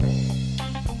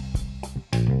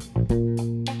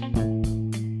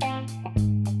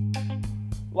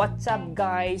What's up,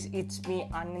 guys? It's me,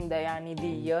 Ananth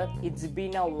Dayanithi here. It's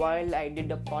been a while I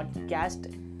did a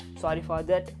podcast. Sorry for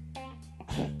that.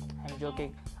 I'm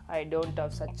joking. I don't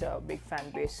have such a big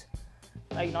fan base.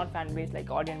 Like, not fan base,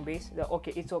 like audience base.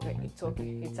 It's okay.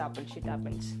 It's Apple. Shit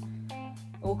happens.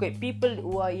 Okay, people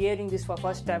who are hearing this for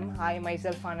first time, I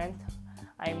myself, Ananth.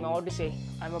 I'm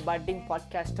a budding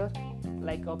podcaster.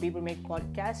 Like, people make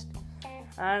podcast.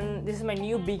 And this is my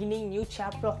new beginning, new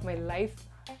chapter of my life.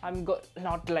 New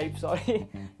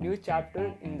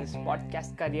chapter in this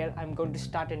podcast career. I'm going to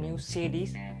start a new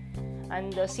series,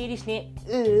 and the series name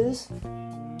is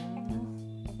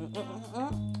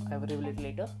I will reveal it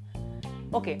later.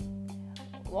 Okay,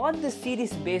 what the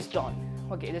series based on?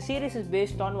 Okay, the series is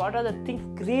based on what are the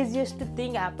craziest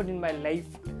thing happened in my life,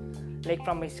 like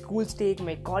from my school stage,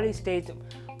 my college stage,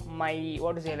 my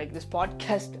this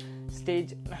podcast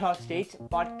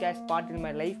podcast part in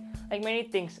my life. Like many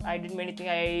things, I did many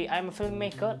things. I'm a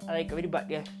filmmaker, like very bad.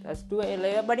 Yeah, that's true.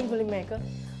 Like a budding filmmaker.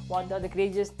 What are the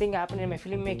craziest thing happened in my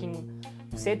filmmaking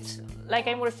sets? Like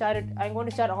I'm going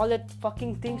to share all the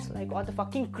fucking things. Like all the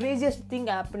fucking craziest thing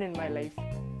happened in my life.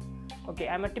 Okay,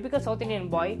 I'm a typical South Indian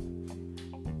boy.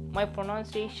 My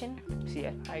pronunciation,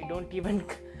 I'm not even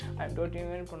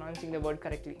pronouncing the word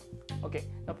correctly. Okay,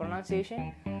 the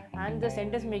pronunciation and the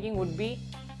sentence making would be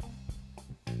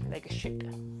like a shit.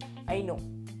 I know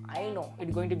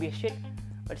it's going to be a shit,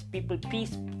 but people,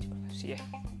 please,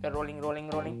 they're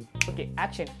rolling. Okay,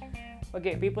 action.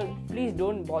 Okay, people, please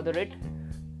don't bother it.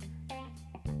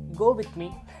 Go with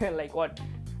me. Like what?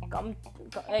 Come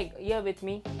like here with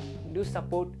me. Do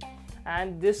support.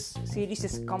 And this series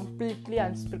is completely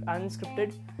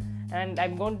unscripted, and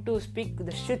I'm going to speak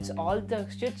all the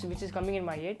shits which is coming in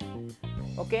my head.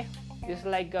 Okay, it's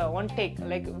like one take.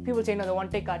 Like people say, the one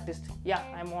take artist. Yeah,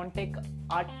 I'm one take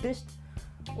artist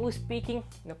who's speaking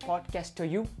the podcast to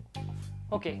you.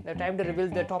 Okay, the time to reveal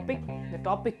the topic. The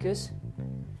topic is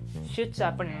shits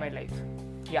happened in my life.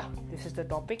 Yeah, this is the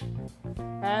topic.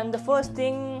 And the first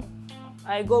thing,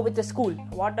 I go with the school.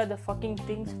 What are the fucking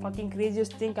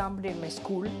craziest thing happened in my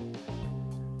school?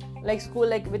 Like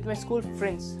with my school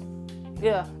friends.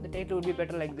 Yeah, the title would be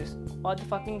better like this. What the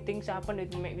fucking things happened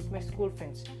with my school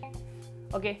friends.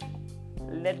 Okay,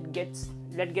 let's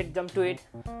get jump to it.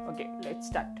 Okay, let's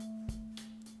start.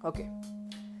 Okay,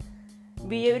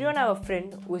 everyone have a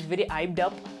friend who is very hyped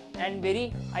up and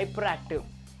very hyperactive.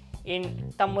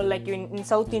 In Tamil, like in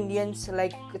South Indians,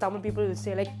 like Tamil people will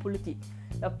say like Puluthi.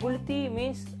 The Puluthi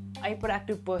means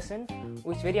hyperactive person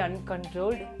who is very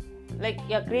uncontrolled, like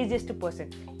craziest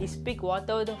person. He speak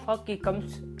whatever the fuck he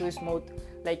comes to his mouth,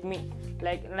 like me.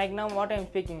 Like now what I am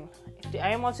speaking. I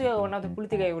am also one of the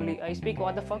Puluthi guy only. I speak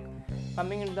what the fuck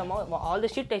coming into the mouth. All the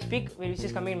shit I speak which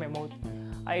is coming in my mouth.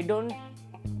 I don't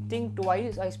think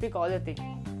twice. I speak all the thing.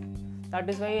 That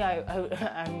is why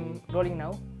I'm rolling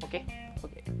now. Okay.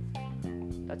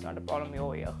 That's not a problem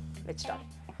over here. Let's start.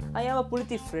 I have a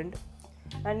Puluthi friend,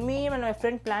 and me and my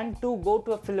friend planned to go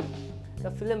to a film.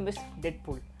 The film is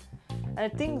Deadpool.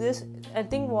 And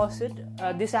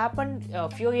this happened a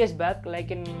few years back,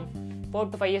 like in 4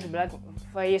 to 5 years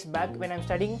back when I'm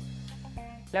studying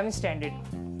 11th standard.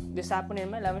 This happened in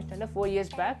my 11th standard 4 years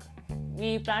back.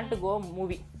 We planned to go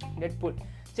movie Deadpool.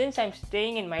 Since I'm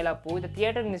staying in Mylapore, the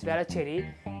theater in this Velacheri,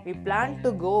 we planned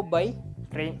to go by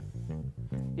train.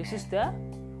 This is the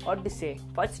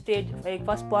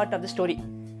first part of the story.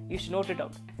 You should note it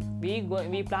out. We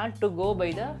planned to go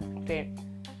by the train.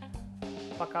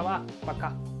 Paka.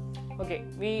 Okay,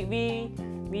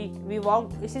 we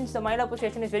walked, since the Mylapore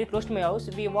station is very close to my house.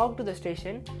 We walked to the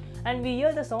station and we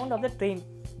hear the sound of the train.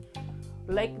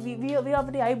 Like we are very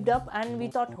hyped up, and we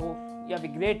thought, oh yeah, we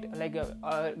great. Like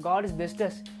God has blessed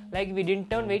us. Like we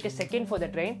didn't wait a second for the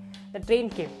train. The train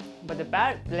came, but the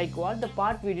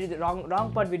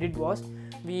wrong part we did was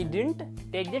we didn't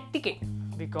take the ticket,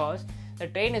 because the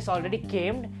train is already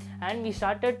came, and we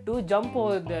started to jump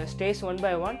over the stairs one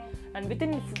by one, and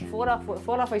within 4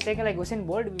 or 5 seconds, like Usain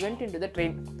Bolt, we went into the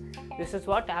train. This is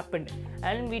what happened,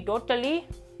 and we totally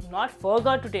not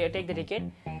forgot to take the ticket.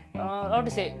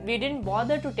 We didn't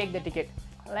bother to take the ticket.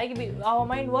 Like our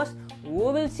mind was,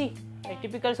 who will see? Like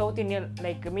typical South Indian,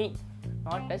 like me,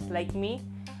 not us, like me.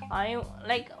 I'm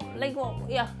like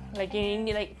in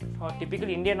India, typical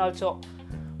Indian also.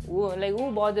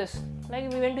 Who bothers?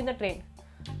 Like we went in the train.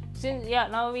 Since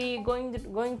now we going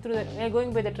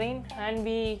by the train, and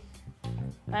we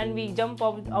jump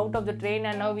out of the train,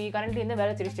 and now we currently in the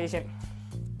Velacheri station.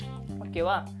 Okay,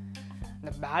 wow.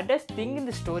 The baddest thing in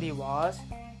the story was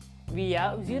we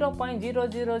have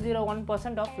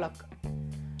 0.0001% of luck.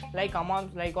 Like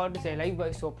life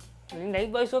by soap. In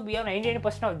life by soap, we have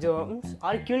 99% of germs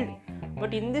are killed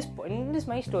But in this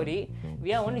my story, we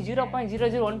have only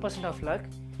 0.001% of luck.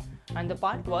 And the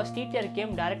part was TTR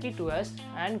came directly to us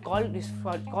and called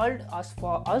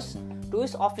us to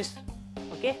his office.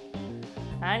 Okay,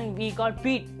 and we got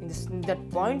paid. In that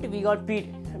point, we got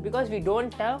paid because we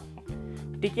don't have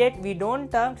ticket. We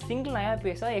don't have single naya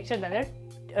paisa extra than that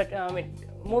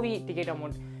movie ticket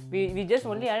amount. We just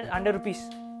only had 100 rupees.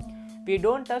 We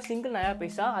don't have single naya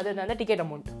paisa other than the ticket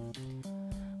amount.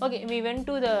 Okay, we went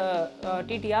to the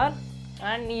TTR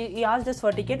and he asked us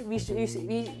for ticket. We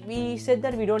said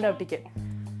that we don't have ticket.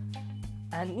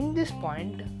 And in this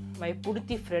point, my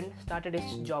Puduthi friend started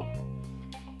his job.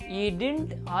 He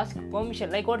didn't ask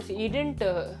permission. He didn't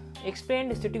explain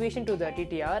the situation to the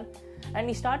TTR, and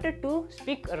he started to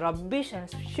speak rubbish and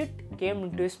shit came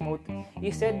into his mouth.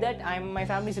 He said that my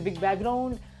family is a big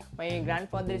background. My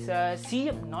grandfather is a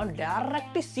CM, not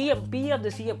directly CM, P of the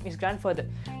CM, his grandfather.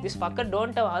 This fucker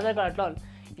don't have Aadhaar card at all.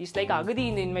 He's like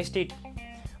Agadi in my state.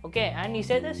 Okay, and he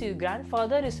said that his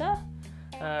grandfather is a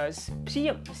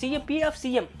CM, P of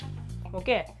CM.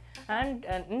 Okay, and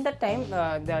in that time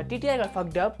the TTR got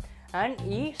fucked up and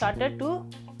he started to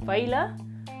file a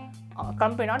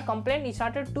complaint. He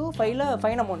started to file a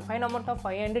fine amount of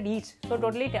 500 each, so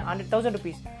totally 100,000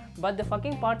 rupees. But the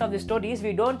fucking part of the story is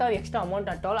we don't have extra amount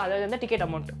at all other than the ticket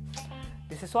amount.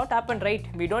 This is what happened, right?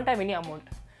 We don't have any amount.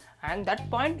 And that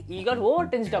point he got over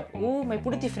tensed up. Oh, my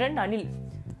Puduthi friend Anil.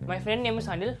 My friend name is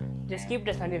Anil. Just keep it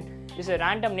as Anil. This is a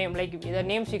random name, like the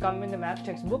names she come in the math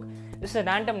textbook. This is a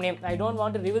random name. I don't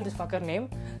want to reveal this fucker name.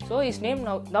 So his name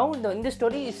now in this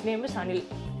story, his name is Anil.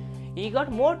 He got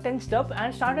more tensed up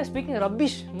and started speaking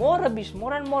more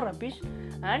and more rubbish.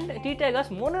 And TTR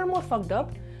got more and more fucked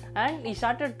up. And he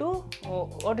started to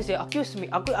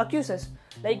accuse us.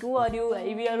 Like, who are you?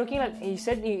 We are looking like, he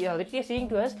said, he is saying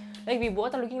to us, like, we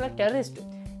both are looking like terrorists.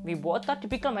 We both are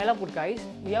typical Mylapore guys.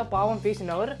 We have Pavam face in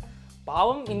our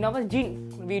gene.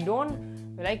 We don't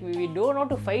know how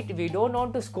to fight, we don't know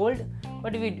how to scold,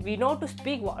 but we know to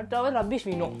speak whatever rubbish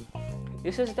we know.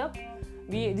 This is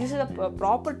a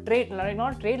proper trait,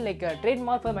 not trait, like a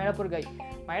trademark for Mylapore guy.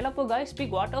 Mylapore guy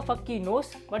speak whatever fuck he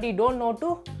knows, but he don't know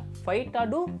to fight or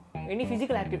do any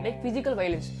physical activity, like physical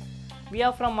violence. We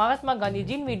are from Mahatma Gandhi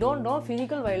gene. We don't know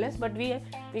physical violence, but we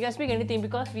can speak anything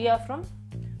because we are from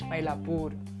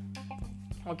Mylapore.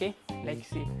 Okay, like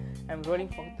see, I'm rolling.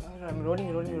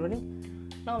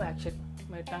 Now action.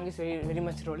 My tongue is very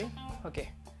much rolling.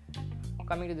 Okay,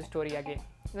 coming to the story again.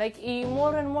 Like, he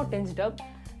more and more tensed up,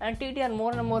 and TTR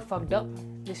more and more fucked up.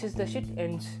 This is the shit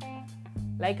ends.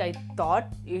 Like, I thought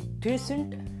it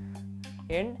isn't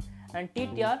end, and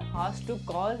TTR has to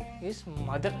call his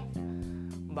mother.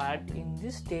 But in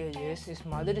these stages, his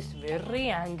mother is very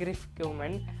angry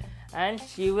woman, and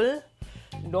she will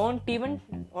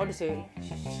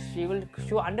she will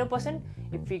show 100%.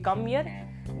 If we come here,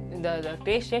 the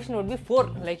taste station would be 4.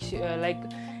 Like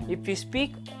if we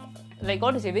speak like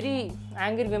very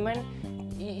angry woman,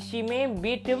 she may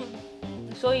beat him.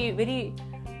 So he very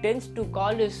tends to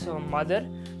call his mother.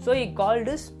 So he called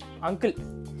his uncle.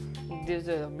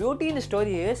 The beauty in the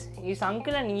story is his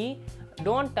uncle and he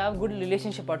don't have good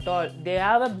relationship at all. They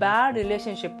have a bad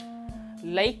relationship,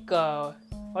 like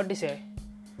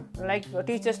like a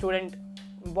teacher student,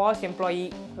 boss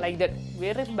employee, like that.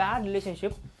 Very bad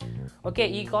relationship.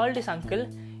 Okay, he called his uncle.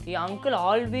 His uncle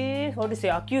always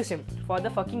accuse him for the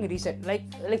fucking reason, like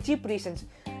cheap reasons.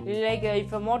 Like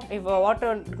if a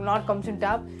water not comes in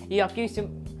tap, he accuse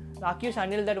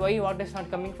Anil that why water is not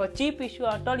coming. For cheap issue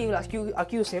at all, he will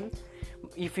accuse him.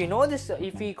 If you know this,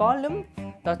 if we call him,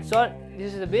 that's all.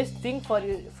 This is the best thing for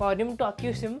him to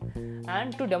accuse him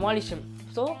and to demolish him.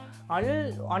 So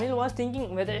Anil was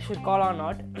thinking whether he should call or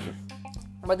not.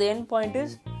 But the end point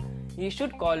is he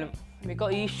should call him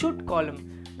because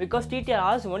TTR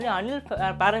asked only Anil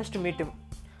parents to meet him.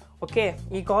 Okay,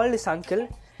 he called his uncle.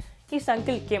 His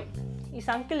uncle came. His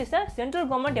uncle is a central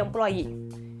government employee.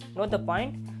 Note the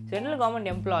point. Central government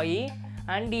employee,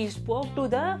 and he spoke to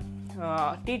the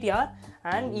TTR,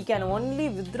 and he can only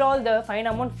withdraw the fine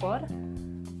amount for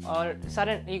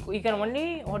he can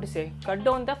only cut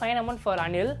down the fine amount for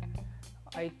Anil.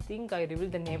 I think I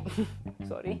revealed the name.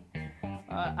 Sorry,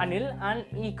 Anil, and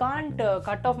he can't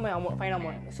cut off my fine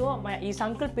amount. So his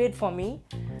uncle paid for me,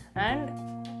 and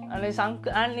his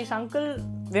uncle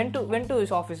went to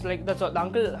his office. Like, that's all. The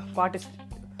uncle part is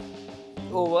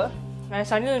over, and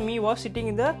Sanil and me was sitting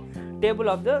in the table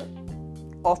of the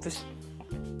office.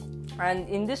 And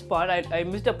in this part, I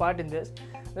missed a part in this.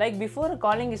 Like, before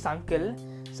calling his uncle,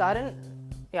 second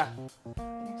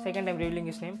time revealing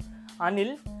his name,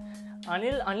 Anil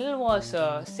was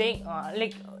saying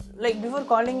like before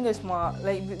calling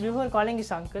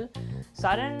his uncle,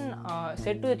 Saran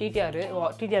said to the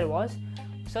TTR was,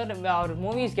 "Sir, our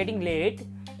movie is getting late.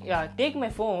 Yeah, take my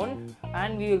phone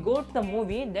and we will go to the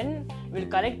movie. Then we'll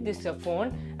collect this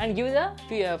phone and give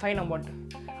the fine amount."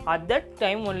 At that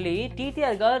time only,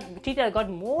 TTR got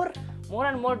more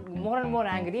and more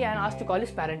angry and asked to call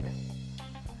his parent.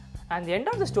 And the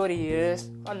moral of the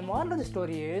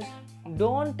story is,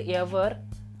 don't ever.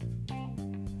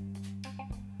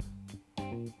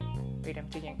 Wait, I'm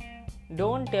thinking.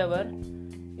 Don't ever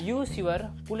use your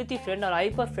puliti friend or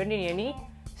hyper friend in any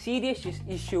serious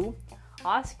issue.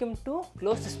 Ask him to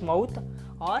close his mouth,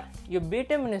 or you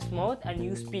beat him in his mouth and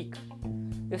you speak.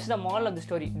 This is the moral of the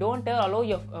story. Don't ever allow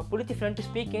your puliti friend to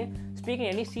speak in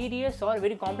any serious or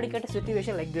very complicated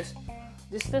situation like this.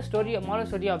 This is the moral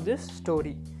story of this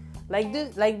story. Like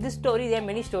this story, there are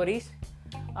many stories.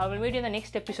 I will meet you in the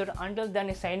next episode. Until then,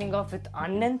 is signing off with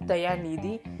Ananth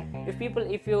Dayanithi.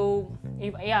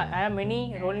 I have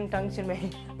many rolling tongues in my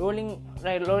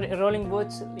rolling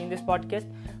words in this podcast.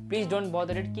 Please don't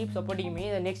bother it. Keep supporting me.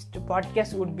 The next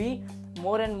podcast would be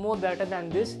more and more better than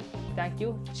this. Thank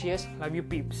you. Cheers. Love you,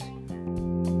 peeps.